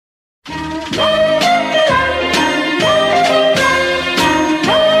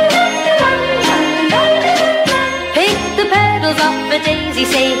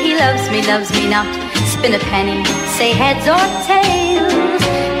loves me not. Spin a penny, say heads or tails.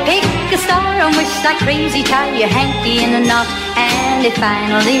 Pick a star and wish like crazy, tie your hanky in a knot. And if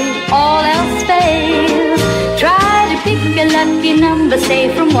finally all else fails, try to pick a lucky number,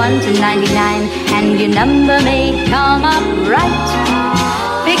 say from 1 to 99, and your number may come up right.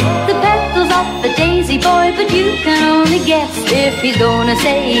 Pick the petals off the daisy boy, but you can only guess if he's gonna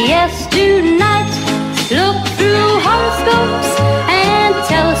say yes tonight. Look through horoscopes and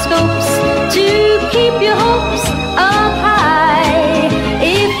telescopes to keep your hopes up high.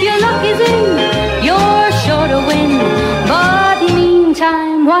 If your luck is in, you're sure to win, but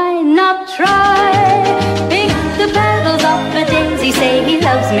meantime, why not try? Pick the petals off a daisy, say he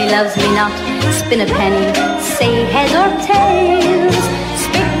loves me not. Spin a penny, say heads or tails.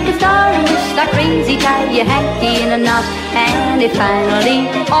 Pick a star and wish like crazy, tie your hanky in a knot. And if finally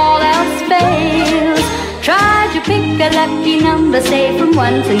all else fails, try to pick a lucky number, say from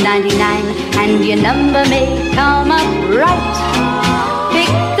 1 to 99, and your number may come up right.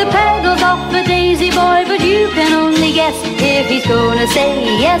 Pick the petals off a daisy boy, but you can only guess if he's gonna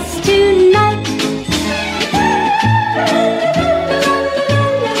say yes tonight.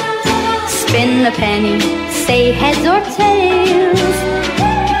 Spin a penny, say heads or tails.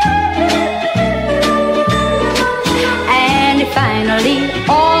 And if finally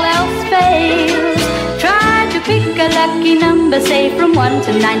all else fails, try to pick a lucky number, say from 1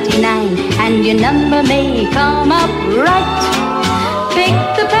 to 99, and your number may come up right. Pick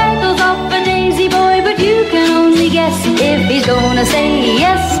the petals off a daisy boy, but you can only guess if he's gonna say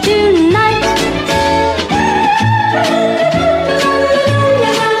yes tonight.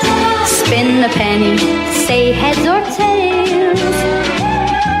 Spin a penny, say heads or